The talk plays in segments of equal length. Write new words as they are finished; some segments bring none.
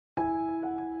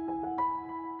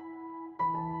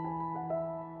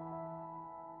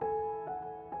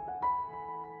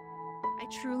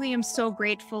truly am so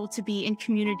grateful to be in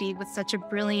community with such a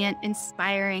brilliant,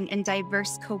 inspiring, and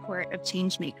diverse cohort of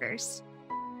changemakers.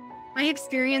 My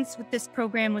experience with this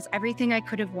program was everything I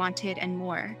could have wanted and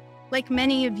more. Like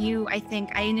many of you, I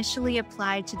think I initially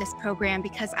applied to this program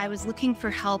because I was looking for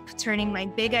help turning my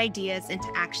big ideas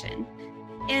into action.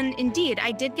 And indeed,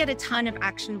 I did get a ton of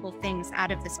actionable things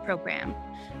out of this program.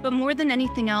 But more than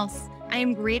anything else, I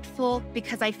am grateful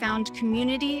because I found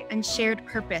community and shared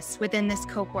purpose within this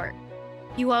cohort.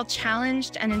 You all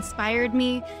challenged and inspired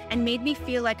me and made me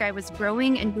feel like I was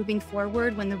growing and moving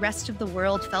forward when the rest of the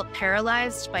world felt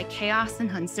paralyzed by chaos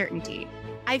and uncertainty.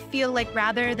 I feel like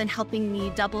rather than helping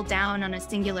me double down on a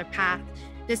singular path,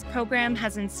 this program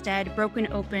has instead broken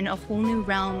open a whole new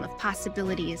realm of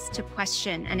possibilities to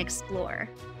question and explore.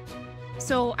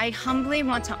 So I humbly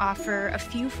want to offer a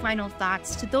few final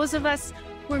thoughts to those of us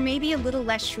who are maybe a little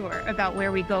less sure about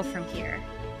where we go from here.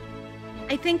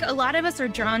 I think a lot of us are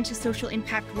drawn to social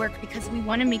impact work because we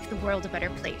want to make the world a better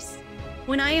place.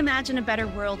 When I imagine a better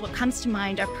world, what comes to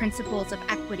mind are principles of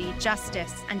equity,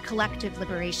 justice, and collective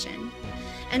liberation.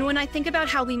 And when I think about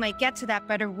how we might get to that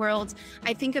better world,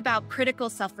 I think about critical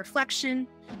self-reflection,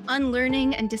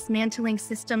 unlearning and dismantling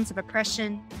systems of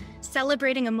oppression,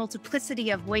 celebrating a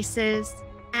multiplicity of voices,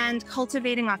 and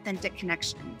cultivating authentic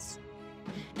connections.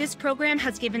 This program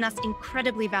has given us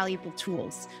incredibly valuable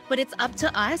tools, but it's up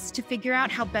to us to figure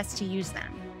out how best to use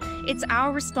them. It's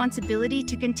our responsibility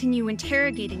to continue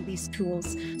interrogating these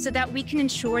tools so that we can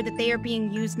ensure that they are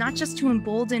being used not just to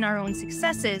embolden our own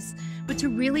successes, but to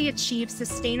really achieve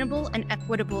sustainable and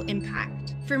equitable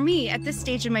impact. For me, at this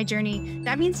stage of my journey,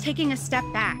 that means taking a step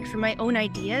back from my own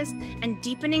ideas and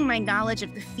deepening my knowledge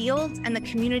of the field and the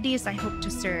communities I hope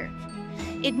to serve.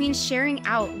 It means sharing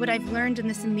out what I've learned in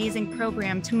this amazing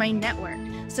program to my network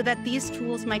so that these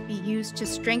tools might be used to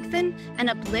strengthen and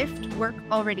uplift work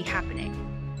already happening.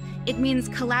 It means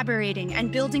collaborating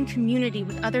and building community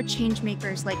with other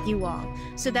changemakers like you all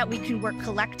so that we can work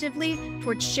collectively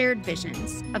towards shared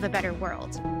visions of a better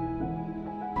world.